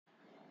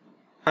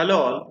Hello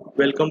all,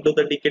 welcome to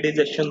the DKT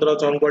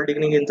Yashwantrao on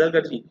Polytechnic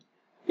Inzalgarhi.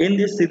 In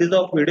this series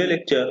of video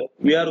lecture,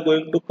 we are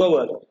going to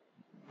cover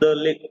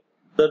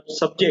the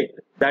subject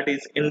that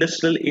is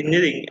Industrial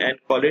Engineering and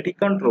Quality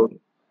Control.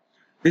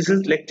 This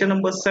is lecture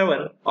number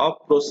 7 of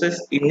Process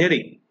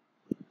Engineering.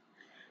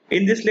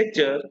 In this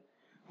lecture,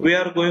 we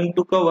are going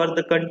to cover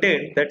the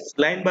content that's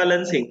line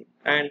balancing,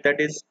 and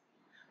that is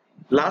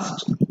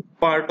last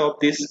part of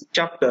this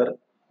chapter,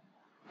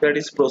 that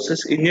is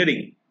Process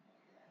Engineering.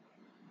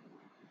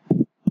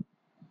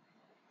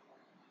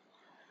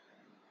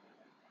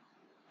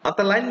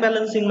 आता line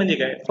balancing म्हणजे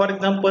काय? For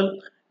example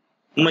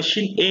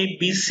machine A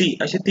B C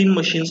असे 3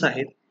 machines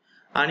आहेत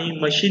आणि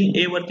machine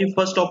ए वरती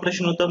first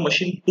operation होतं,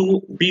 machine 2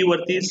 बी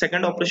वरती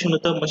second operation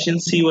होतं, मशीन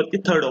सी वरती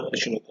थर्ड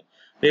ऑपरेशन होतं.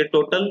 म्हणजे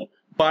टोटल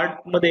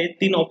पार्ट मध्ये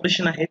 3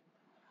 ऑपरेशन आहेत.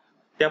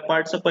 त्या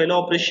पार्टचं पहिलं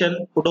ऑपरेशन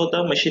कुठं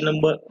होतं?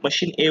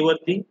 मशीन ए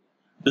वरती,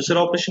 दुसरं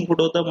ऑपरेशन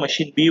कुठं होतं?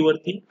 मशीन बी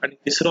वरती, आणि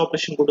तिसरं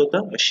ऑपरेशन कुठं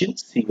होतं? मशीन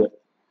सी वरती.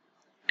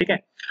 ठीक आहे.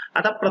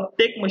 आता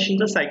प्रत्येक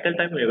मशीनचा सायकल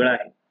टाइम वेगळा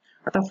आहे.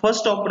 आता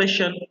फर्स्ट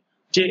ऑपरेशन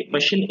जे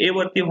मशीन ए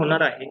वरती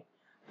होणार आहे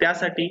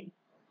त्यासाठी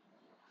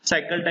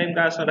सायकल टाइम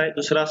काय असणार आहे?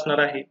 दुसरा असणार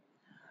आहे.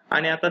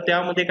 आणि आता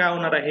त्यामध्ये काय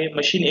होणार आहे?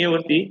 मशीन ए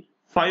वरती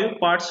 5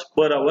 पार्ट्स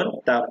पर आवर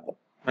तयार होतात.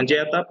 म्हणजे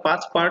आता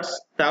 5 पार्ट्स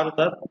तयार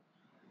होतात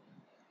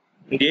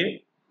म्हणजे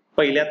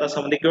पहिल्या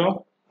तासामध्ये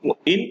किंवा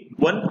इन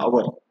 1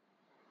 आवर.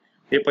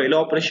 हे पहिलं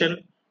ऑपरेशन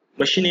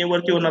मशीन ए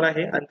वरती होणार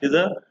आहे आणि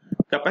तिचं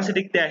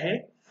कॅपॅसिटी किती आहे?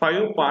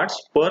 5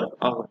 पार्ट्स पर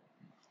आवर.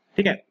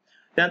 ठीक आहे.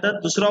 त्यानंतर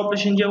दुसरं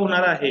ऑपरेशन जे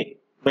होणार आहे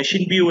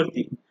मशीन बी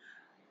वरती,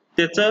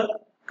 त्याचं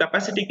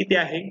कॅपॅसिटी किती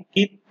आहे?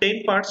 की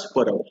 10 पार्ट्स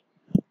पर आवर.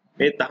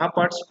 हे 10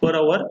 parts per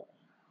hour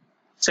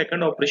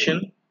second operation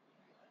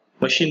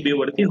machine बी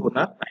वरती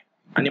होणार आहे.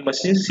 आणि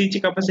मशीन सी ची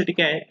कॅपॅसिटी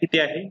काय आहे? किती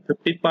आहे?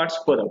 15 parts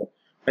per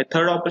hour.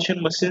 Third operation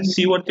machine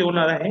C वरती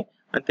होणार आहे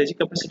आणि त्याची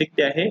कॅपॅसिटी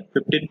किती आहे?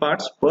 15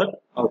 पार्ट्स पर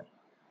आवर.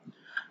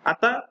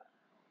 आता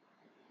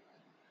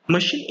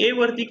मशीन ए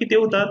वरती किती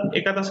होतात?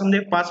 एका तासामध्ये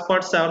 5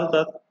 पार्ट्स तयार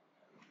होतात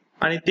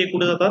आणि ते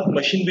कुठे जातात?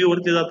 मशीन बी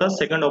वरती जातात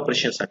सेकंड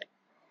ऑपरेशन साठी.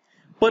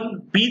 पण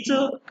बी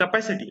चं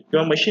कॅपॅसिटी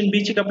किंवा मशीन बी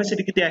ची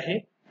कॅपॅसिटी किती आहे?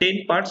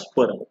 10 पार्ट्स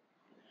पर आवर.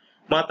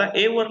 मग आता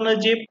ए वरनं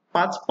जे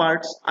 5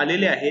 पार्ट्स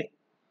आलेले आहेत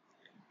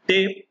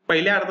ते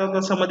पहिल्या अर्धा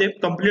तासामध्ये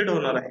कंप्लीट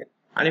होणार आहे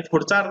आणि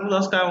पुढचा अर्धा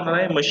तास काय होणार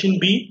आहे? मशीन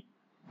बी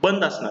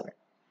बंद असणार आहे.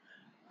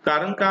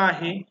 कारण का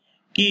आहे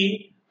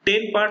की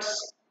 10 पार्ट्स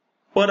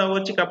पर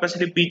आवर ची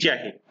कॅपॅसिटी बी ची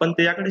आहे, पण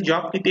त्याच्याकडे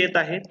जॉब किती येत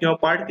आहेत किंवा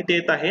पार्ट किती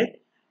येत आहेत?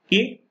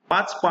 की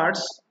 5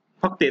 पार्ट्स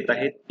फक्त येत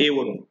आहेत ए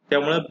वरून.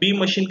 त्यामुळे बी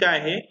मशीन काय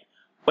आहे?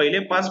 पहिले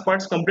 5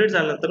 पार्ट्स कंप्लीट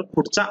झाल्यानंतर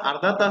पुढचा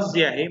अर्धा तास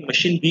जे आहे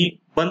मशीन बी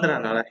बंद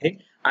राहणार आहे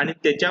आणि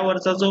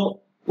त्याच्यावरचा जो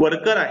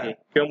वर्कर आहे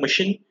किंवा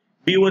मशीन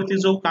बी वरती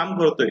जो काम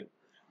करतोय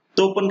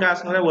तो पण काय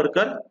असणार आहे?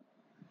 वर्कर.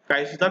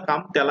 काही सुद्धा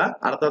काम त्याला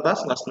अर्धा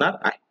तास नसणार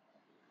आहे.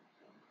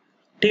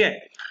 ठीक आहे.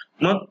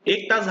 मग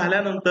 1 तास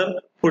झाल्यानंतर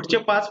पुढचे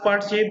 5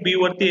 पार्ट जे बी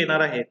वरती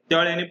येणार आहेत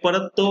त्यावेळेने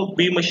परत तो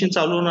बी मशीन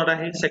चालू होणार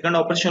आहे, सेकंड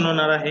ऑपरेशन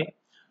होणार आहे.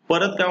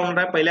 परत काय होणार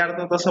आहे? पहिल्या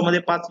अर्धा तासामध्ये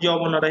 5 जॉब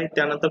होणार आहे,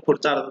 त्यानंतर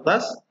पुढचा अर्धा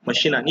तास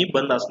मशीन आणि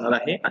बंद असणार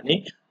आहे आणि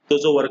तो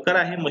जो वर्कर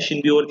आहे मशीन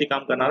बी वरती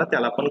काम करणारा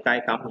त्याला पण काय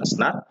काम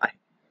नसणार आहे.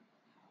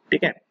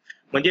 ठीक आहे.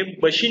 म्हणजे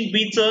मशीन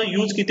बी चं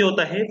यूज किती होत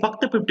आहे?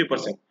 फक्त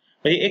 50%.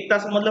 म्हणजे 1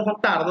 तासामधलं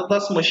फक्त अर्धा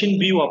तास मशीन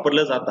बी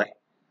वापरलं जात आहे.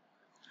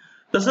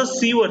 तसंच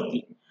सी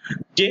वरती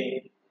जे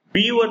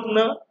बी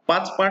वरनं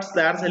 5 पार्ट्स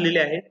तयार झालेले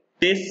आहेत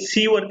ते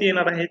सी वरती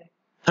येणार आहेत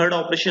थर्ड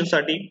ऑपरेशन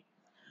साठी.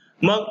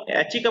 मग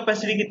याची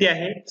कॅपॅसिटी किती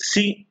आहे?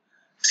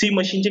 सी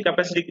मशीनची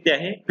कॅपॅसिटी किती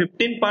आहे?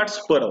 15 पार्ट्स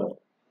पर आवर.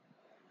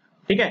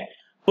 ठीक आहे.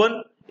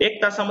 पण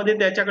 1 तासामध्ये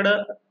त्याच्याकडे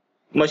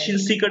मशीन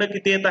सी कडे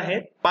किती येत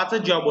आहेत? 5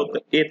 जॉब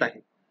येत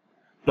आहेत.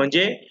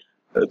 म्हणजे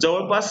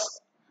जवळपास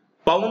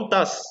पाऊण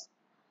तास,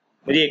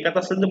 म्हणजे एका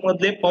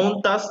तासामधले पाऊण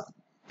तास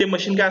ते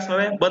मशीन काय असणार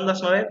आहे? बंद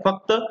असणार आहे.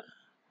 फक्त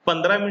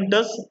 15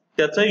 मिनिटच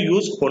त्याचा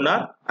यूज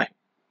होणार आहे.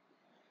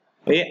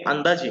 म्हणजे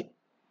अंदाजे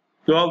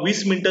किंवा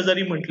 20 मिनिटं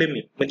जरी म्हटले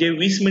मी, म्हणजे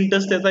 20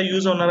 मिनिटच त्याचा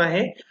यूज होणार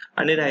आहे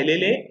आणि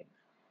राहिलेले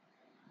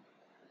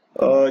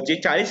जे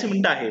 40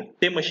 मिनिटं आहेत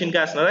ते मशीन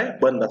काय असणार आहे?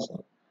 बंद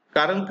असणार.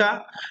 कारण का?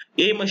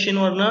 ए मशीन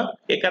वरनं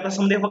एका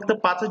तासामध्ये फक्त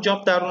 5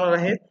 जॉब तयार होणार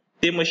आहेत,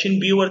 ते मशीन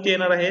बी वरती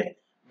येणार आहेत.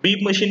 बी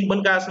मशीन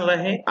पण काय असणार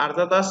आहे?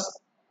 अर्धा तास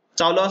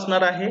चालू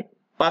असणार आहे.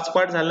 5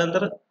 पार्ट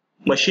झाल्यानंतर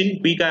मशीन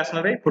बी काय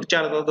असणार आहे? पुढच्या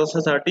अर्धा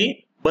तासासाठी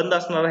बंद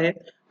असणार आहे.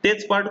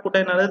 तेच पार्ट कुठे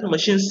येणार आहेत?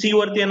 मशीन सी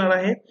वरती येणार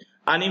आहेत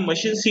आणि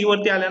मशीन सी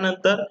वरती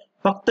आल्यानंतर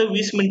फक्त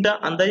 20 मिनिटं,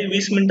 अंदाजे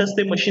 20 मिनिटच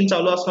ते मशीन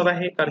चालू असणार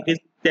आहे. कारण की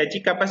त्याची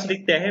कॅपॅसिटी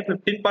किती आहे?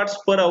 15 पार्ट्स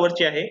पर आवर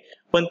ची आहे.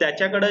 पण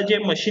त्याच्याकडे जे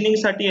मशीनिंग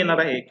साठी येणार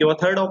आहे किंवा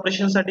थर्ड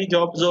ऑपरेशन साठी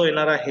जॉब जो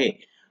येणार आहे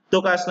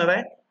तो काय असणार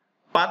आहे?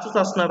 5च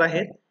असणार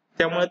आहे.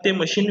 त्यामुळे ते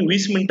मशीन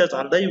 20 मिनिटच,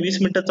 अंदाजे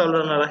 20 मिनिटं चालू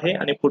राहणार आहे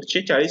आणि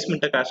पुढचे 40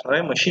 मिनिटं काय असणार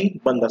आहे? मशीन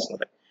बंद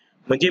असणार आहे.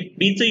 म्हणजे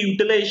बी चं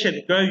युटिलायझेशन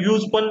किंवा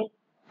यूज पण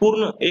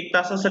पूर्ण 1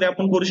 तासासाठी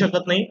आपण करू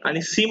शकत नाही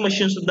आणि सी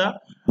मशीन सुद्धा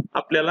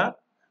आपल्याला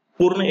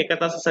पूर्ण एका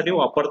तासासाठी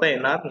वापरता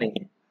येणार नाही.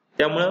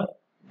 त्यामुळे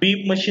बी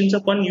मशीनचं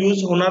पण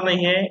यूज होणार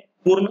नाहीये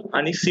पूर्ण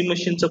आणि सी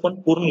मशीनचं पण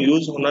पूर्ण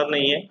यूज होणार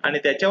नाहीये आणि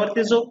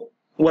त्याच्यावरती जो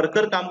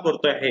वर्कर काम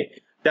करतोय आहे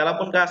त्याला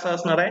पण काय असं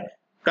असणार आहे,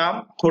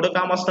 थोडं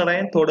काम असणार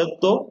आहे, थोडं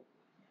तो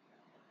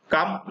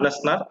काम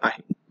नसणार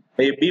आहे.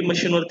 म्हणजे बी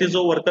मशीन वरती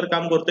जो वर्कर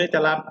काम करतोय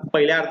त्याला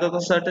पहिल्या अर्ध्या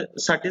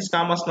तासासाठीच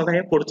काम असणार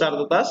आहे, पुढचा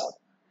अर्धा तास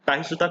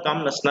काही सुद्धा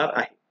काम नसणार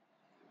आहे.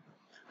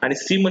 आणि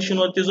सी मशीन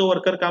वरती जो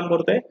वर्कर काम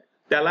करतोय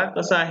त्याला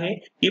कसं आहे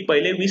की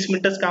पहिले 20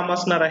 मिनिटच काम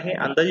असणार आहे,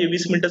 अंदाजे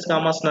 20 मिनिटच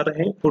काम असणार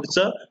आहे,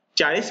 पुढचं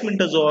 40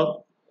 मिनिटं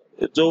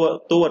जो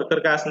तो वर्कर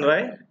काय असणार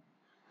आहे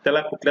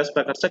त्याला कुठल्याच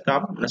प्रकारचं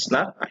काम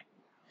नसणार आहे.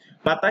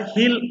 मग आता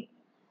ही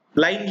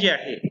लाईन जी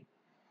आहे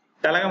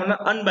त्याला काय म्हणणार,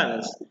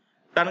 अनबॅलन्स.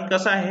 कारण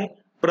कसं आहे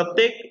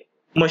प्रत्येक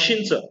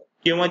मशीनचं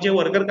किंवा जे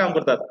वर्कर काम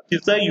करतात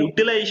तिचं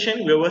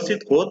युटिलायझेशन व्यवस्थित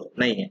होत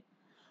नाहीये.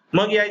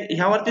 मग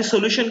ह्यावरती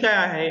सोल्युशन काय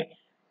आहे,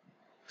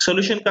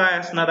 सोल्युशन काय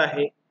असणार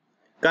आहे,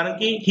 कारण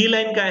की ही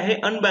लाईन काय आहे,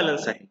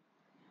 अनबॅलन्स आहे.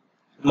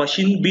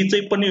 मशीन बी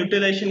चं पण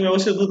युटिलायझेशन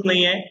व्यवस्थित होत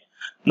नाहीये,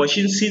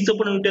 मशीन सी चं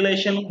पण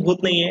युटिलायझेशन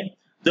होत नाहीये.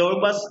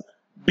 जवळपास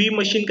बी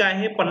मशीन काय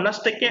आहे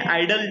 50%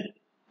 आयडल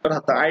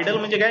राहतं. आयडल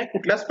म्हणजे काय,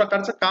 कुठल्याच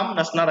प्रकारचं काम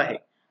नसणार आहे.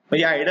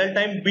 म्हणजे आयडल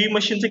टाइम बी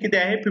मशीनचं किती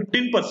आहे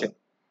 15%,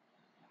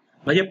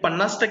 म्हणजे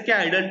 50%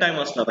 आयडल टाइम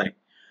असणार आहे.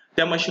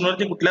 त्या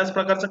मशीनवरती कुठल्याच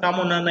प्रकारचं काम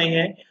होणार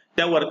नाहीये,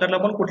 त्या वर्करला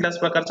पण कुठल्याच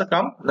प्रकारचं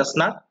काम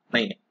नसणार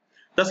नाहीये.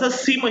 तसंच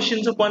सी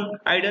मशीनचं पण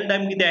आयडल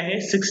टाइम किती आहे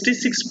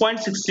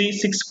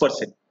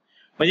 66.66%.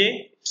 म्हणजे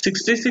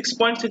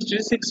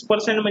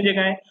 66.66% म्हणजे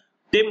काय,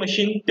 ते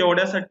मशीन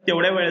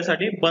तेवढ्या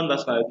वेळेसाठी बंद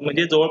असणार आहे.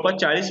 म्हणजे जवळपास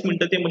 40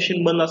 मिनिटं ते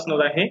मशीन बंद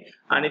असणार आहे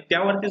आणि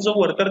त्यावरती जो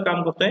वर्कर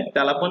काम करतोय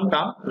त्याला पण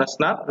काम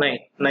नसणार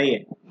नाहीये.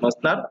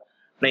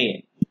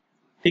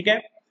 ठीक आहे.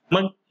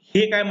 मग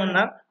हे काय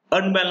म्हणणार,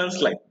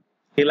 अनबॅलन्स लाईन.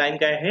 ही लाईन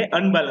काय आहे,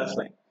 अनबॅलन्स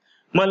लाईन.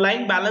 मग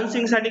लाईन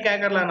बॅलन्सिंग साठी काय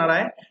करायला लागणार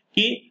आहे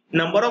की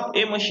नंबर ऑफ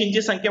ए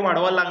मशीनची संख्या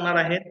वाढवायला लागणार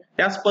आहे,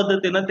 त्याच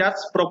पद्धतीनं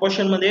त्याच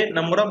प्रोपोर्शन मध्ये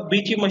नंबर ऑफ बी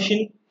ची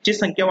मशीनची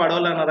संख्या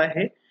वाढवायला लागणार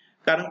आहे.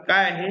 कारण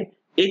काय आहे,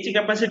 ए ची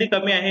कॅपॅसिटी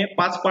कमी आहे,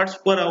 5 पार्ट्स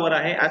पर आवर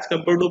आहे ऍज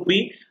कम्पेअर टू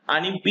बी,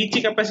 आणि बी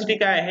ची कॅपॅसिटी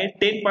काय आहे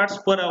 10 पार्ट्स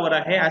पर आवर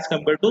आहे ऍज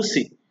कम्पेअर टू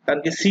सी, कारण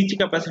की सी ची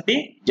कॅपॅसिटी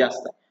जास्त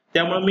आहे.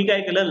 त्यामुळे मी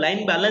काय केलं,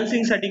 लाईन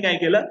बॅलन्सिंग साठी काय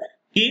केलं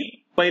की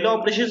पहिल्या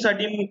ऑपरेशन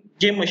साठी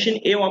जे मशीन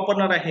ए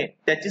वापरणार आहे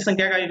त्याची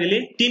संख्या काय केली,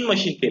 3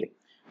 मशीन केली.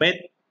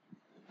 म्हणजे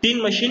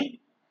 3 मशीन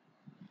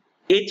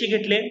ए ची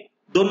घेतले,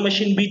 2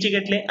 मशीन बी ची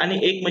घेतले आणि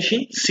 1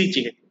 मशीन सी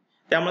ची घेतली.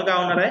 त्यामुळे काय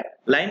होणार आहे,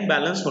 लाईन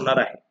बॅलन्स होणार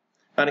आहे.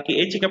 कारण की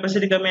ए ची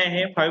कॅपॅसिटी कमी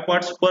आहे, 5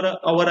 पार्ट्स पर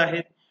आवर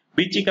आहेत.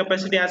 बी ची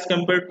capacity as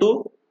compare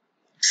to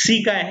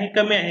C काय आहे,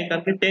 कमी आहे,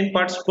 कारण की 10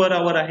 पार्ट्स पर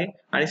आवर आहे.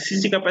 आणि सी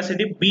ची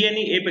कॅपॅसिटी बी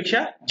आणि ए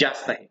पेक्षा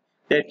जास्त आहे,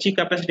 त्याची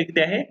कॅपॅसिटी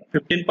किती आहे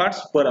 15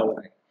 पार्ट्स पर आवर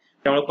आहे.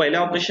 त्यामुळे पहिल्या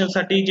ऑपरेशन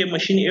साठी जे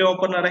मशीन ए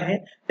वापरणार आहे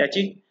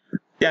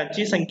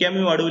त्याची संख्या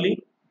मी वाढवली,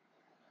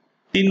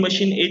 3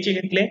 मशीन ए चे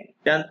घेतले.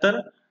 त्यानंतर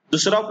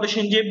दुसरं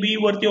ऑपरेशन जे बी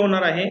वरती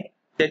होणार आहे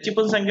त्याची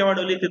पण संख्या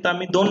वाढवली, तिथं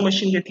आम्ही 2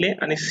 मशीन घेतले.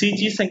 आणि सी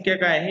ची संख्या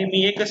काय आहे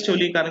मी एकच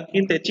ठेवली, कारण की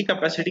त्याची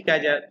कॅपॅसिटी काय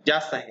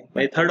जास्त आहे.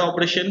 म्हणजे थर्ड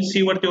ऑपरेशन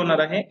सी वरती होणार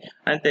आहे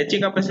आणि त्याची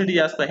कॅपॅसिटी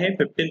जास्त आहे,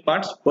 15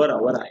 पार्ट्स पर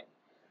आवर आहे.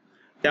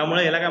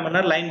 त्यामुळे याला काय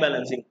म्हणणार, लाईन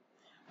बॅलन्सिंग.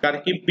 कारण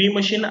की बी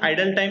मशीन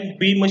आयडल टाइम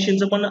बी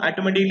मशीनचं पण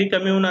ऑटोमॅटिकली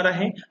कमी होणार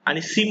आहे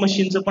आणि सी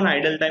मशीनचं पण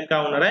आयडल टाइम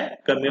काय होणार आहे,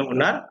 कमी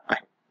होणार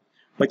आहे.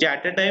 म्हणजे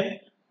ऍट अ टाइम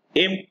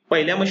ए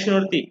पहिल्या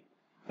मशीनवरती,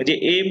 म्हणजे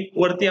ए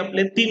वरती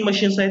आपले 3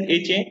 मशीन्स आहेत ए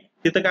चे,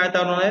 तिथं काय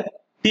तयार होणार आहेत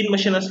 3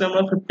 मशीन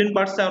असल्यामुळे 15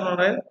 पार्ट्स तयार होणार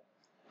आहेत.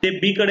 ते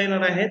बी कडे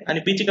येणार आहेत आणि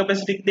बी ची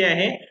कॅपॅसिटी किती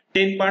आहे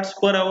 10 पार्ट्स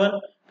पर आवर,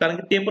 कारण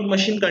की ते पण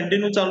मशीन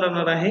कंटिन्यू चालू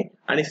राहणार आहे.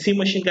 आणि सी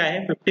मशीन काय आहे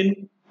 15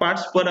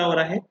 पार्ट्स पर आवर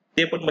आहे,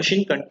 ते पण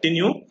मशीन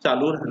कंटिन्यू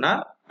चालू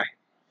राहणार आहे.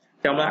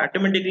 त्यामुळे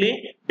ऑटोमॅटिकली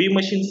बी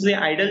मशीनचं जे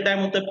आयडल टाइम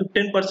होतं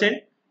 15%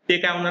 ते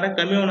काय होणार आहे,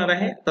 कमी होणार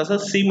आहे.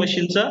 तसंच सी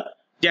मशीनचं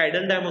जे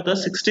आयडल टाइम होतं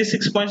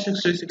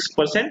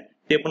 66.66%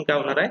 ते पण काय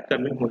होणार आहे,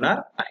 कमी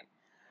होणार आहे.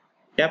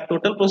 या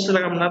टोटल प्रोसेसला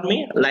काय म्हणणार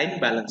मी, लाईन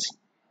बॅलन्सिंग.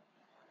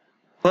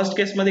 फर्स्ट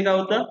केस मध्ये काय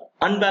होतं,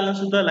 अनबॅलन्स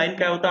होतं. लाईन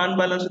काय होतं,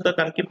 अनबॅलन्स होतं,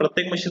 कारण की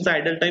प्रत्येक मशीनचा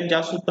आयडल टाइम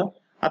जास्त होतं.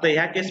 आता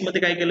ह्या केस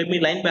मध्ये काय केलं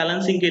मी, लाईन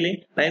बॅलन्सिंग केली.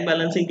 लाईन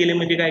बॅलन्सिंग केली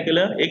म्हणजे काय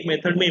केलं, एक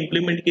मेथड मी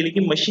इम्प्लिमेंट केली की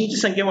मशीनची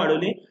संख्या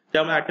वाढवली,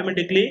 त्यामुळे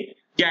ऑटोमॅटिकली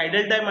जे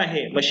आयडल टाइम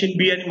आहे मशीन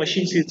बी आणि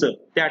मशीन सी चं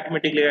ते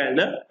ऑटोमॅटिकली काय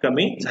झालं,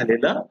 कमी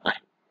झालेलं आहे.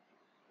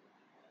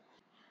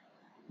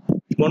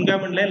 म्हणून काय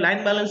म्हटलंय,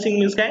 लाईन बॅलन्सिंग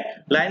मीन्स काय,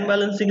 line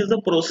balancing is the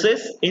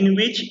process in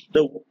which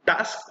the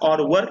task और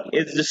work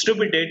is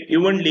distributed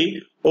evenly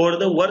over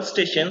the work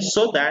station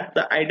so that the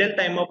idle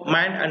time of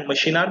man and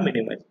machine R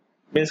minimise.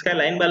 Means काय,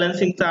 line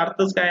बॅलन्सिंगचा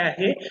अर्थच काय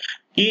आहे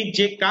की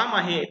जे काम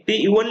आहे ते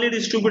इव्हनली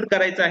डिस्ट्रीब्यूट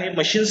करायचं आहे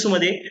मशीन्स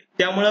मध्ये.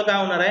 त्यामुळे काय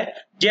होणार आहे,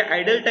 जे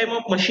आयडल टाइम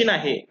ऑफ मशीन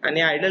आहे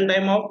आणि आयडल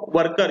टाइम ऑफ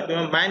वर्कर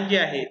किंवा मॅन जे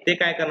आहे ते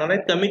काय करणार आहे,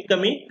 कमीत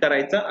कमी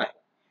करायचं आहे.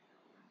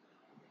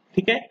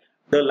 ठीक आहे.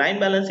 The line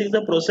balancing is the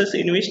process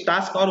in which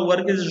task or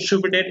work is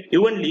distributed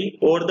evenly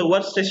over the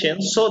workstation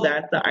so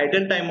that the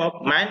idle time of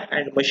man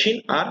and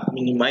machine are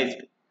minimized.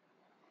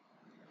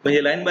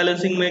 म्हणजे लाईन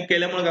बॅलन्सिंग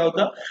केल्यामुळे काय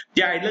होतं,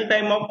 जे आयडल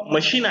टाइम ऑफ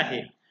मशीन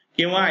आहे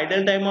किंवा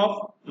idle time of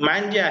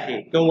man जे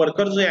आहे किंवा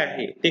वर्कर जे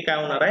आहे ते काय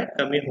होणार आहे,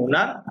 कमी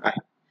होणार आहे.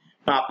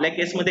 आपल्या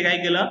केसमध्ये काय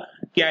केलं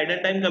की आयडल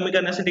टाइम कमी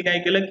करण्यासाठी काय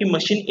केलं की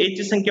मशीन ए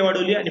ची संख्या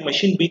वाढवली आणि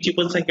मशीन बी ची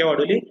पण संख्या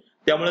वाढवली.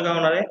 त्यामुळे काय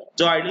होणार आहे,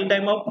 जो आयडल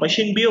टाइम ऑफ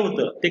मशीन बी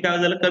होतं ते काय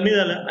झालं, कमी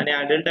झालं, आणि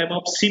आयडल टाइम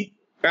ऑफ सी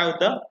काय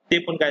होतं ते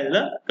पण काय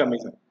झालं, कमी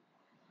झालं.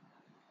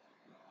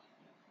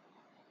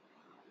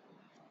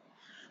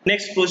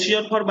 Next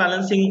procedure for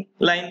balancing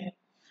line.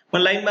 मग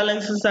लाईन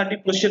बॅलन्सिंग साठी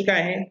प्रोसिजर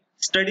काय आहे,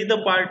 स्टडी द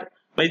पार्ट,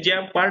 म्हणजे ज्या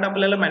पार्ट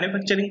आपल्याला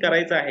मॅन्युफॅक्चरिंग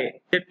करायचं आहे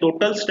ते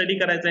टोटल स्टडी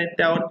करायचं आहे,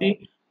 त्यावरती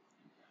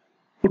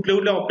कुठले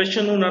कुठले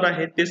ऑपरेशन होणार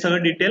आहेत ते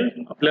सगळं डिटेल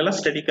आपल्याला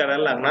स्टडी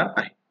करायला लागणार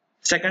आहे.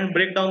 Second,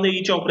 break down the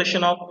each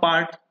operation of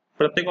part,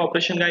 प्रत्येक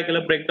ऑपरेशन काय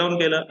केलं, ब्रेकडाऊन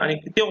केलं, आणि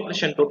किती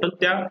ऑपरेशन टोटल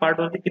त्या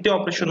पार्टवरती किती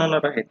ऑपरेशन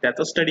होणार आहे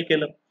त्याचं स्टडी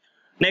केलं.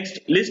 Next,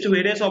 list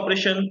various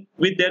operation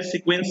with their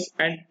sequence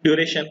and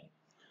duration.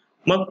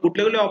 मग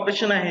कुठले कुठले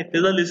ऑपरेशन आहेत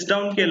त्याचं लिस्ट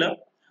डाऊन केलं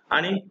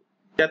आणि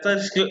त्याचा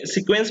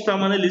सिक्वेन्स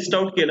प्रमाणे लिस्ट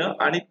आउट केलं,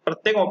 आणि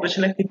प्रत्येक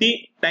ऑपरेशनला किती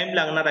टाइम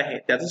लागणार आहे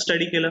त्याचं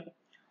स्टडी केलं.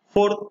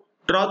 Fourth,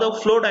 draw the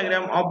flow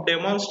diagram of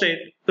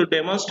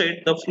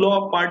demonstrate the flow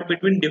of part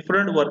between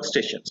different work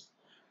stations.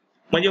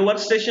 म्हणजे वर्क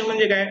स्टेशन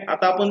म्हणजे काय,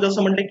 आता आपण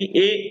जसं म्हटलं की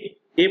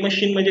ए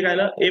मशीन म्हणजे काय,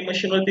 ए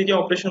मशीन वरती जे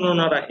ऑपरेशन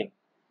होणार आहे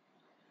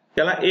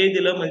त्याला ए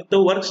दिलं म्हणजे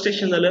तो वर्क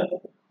स्टेशन झालं.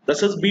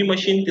 तसंच बी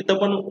मशीन तिथं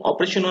पण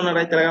ऑपरेशन होणार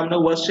आहे त्याला काय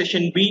म्हणणार, वर्क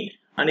स्टेशन बी,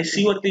 आणि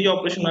सी वरती जे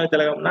ऑपरेशन होणार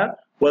त्याला काय म्हणणार,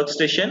 work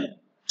station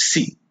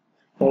C.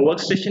 Work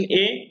station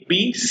A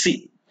B C.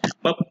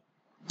 मग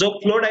जो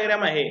फ्लो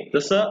डायग्राम आहे,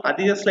 जसं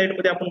आधीच्या स्लाइड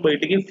मध्ये आपण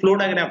बघितलं की फ्लो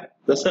डायग्राम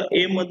जसं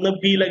ए मधनं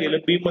बी ला गेलं,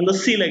 बी मधनं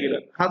सी ला गेलं,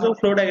 हा जो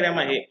फ्लो डायग्राम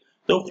आहे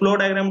तो फ्लो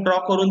डायग्राम ड्रॉ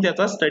करून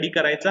त्याचा स्टडी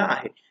करायचा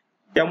आहे.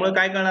 त्यामुळे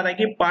काय करणार आहे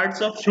की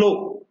पार्ट्स ऑफ फ्लो,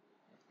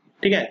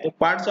 ठीक आहे, तो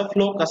पार्ट्स ऑफ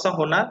फ्लो कसा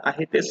होणार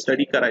आहे ते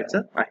स्टडी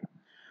करायचं आहे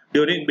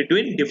during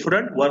between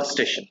different work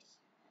station.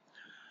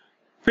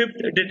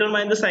 Fifth,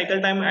 determine the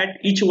cycle time at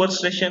each work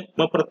station.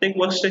 मग प्रत्येक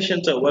वर्क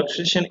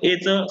स्टेशन ए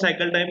चं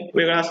सायकल टाइम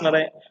वेगळा असणार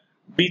आहे,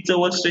 बी चं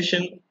वर्क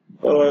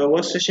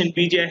स्टेशन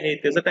बी जे आहे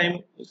त्याचा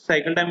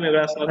सायकल टाइम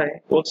वेगळा असणार आहे,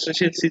 वर्क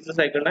स्टेशन सी चं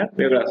सायकल टाइम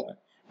वेगळा असणार आहे.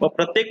 मग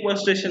प्रत्येक वर्क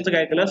स्टेशनचं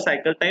काय केलं,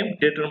 सायकल टाइम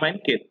डिटरमाइन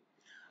केलं.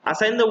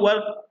 Assign the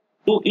work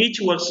to each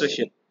work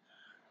station.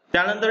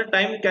 त्यानंतर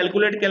टाइम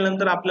कॅल्क्युलेट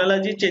केल्यानंतर आपल्याला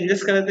जे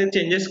चेंजेस करायचे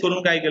चेंजेस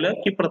करून काय केलं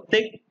की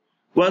प्रत्येक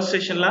वर्क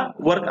स्टेशनला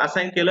वर्क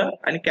असाइन केलं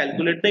आणि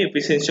calculate the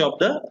efficiency of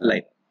the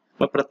line.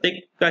 मग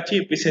प्रत्येकाची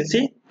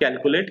एफिशियन्सी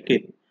कॅल्क्युलेट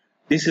केली.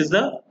 दिस is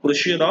the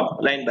procedure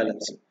of line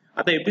balancing.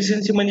 आता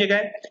एफिशियन्सी म्हणजे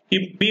काय की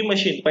बी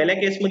मशीन, पहिल्या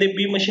केसमध्ये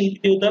बी मशीन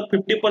किती होतं,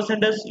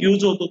 50%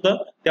 यूज होत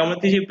होतं,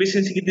 त्यामुळे तिची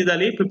एफिशियन्सी किती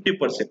झाली,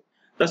 50%.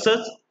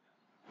 तसंच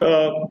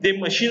जे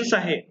मशीन्स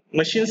आहे,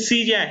 मशीन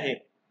सी जे आहे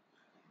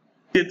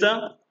त्याचा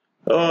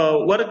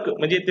वर्क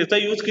म्हणजे त्याचा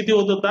यूज किती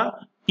होत होता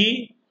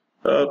की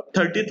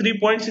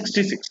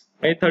 33.66,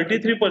 म्हणजे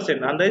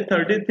 33%, अंदाजे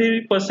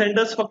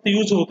 33%च फक्त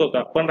यूज होत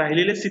होता, पण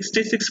राहिलेले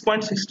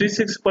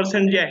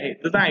 66.66% जे आहे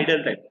त्याचा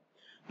आयडल टाइम,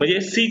 म्हणजे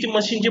सी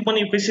मशीनची पण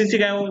इफिशियन्सी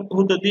काय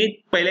होत होती,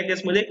 पहिल्या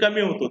केसमध्ये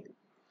कमी होत होती.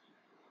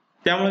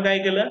 त्यामुळे काय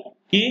केलं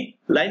की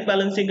लाईन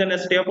बॅलन्सिंग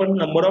करण्यासाठी आपण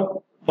नंबर ऑफ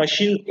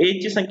मशीन ए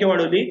ची संख्या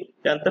वाढवली,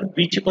 त्यानंतर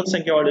बी ची पण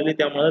संख्या वाढवली,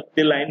 त्यामुळे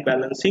ते लाईन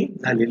बॅलन्सिंग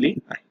झालेली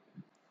आहे.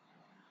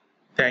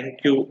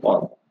 Thank you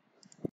all.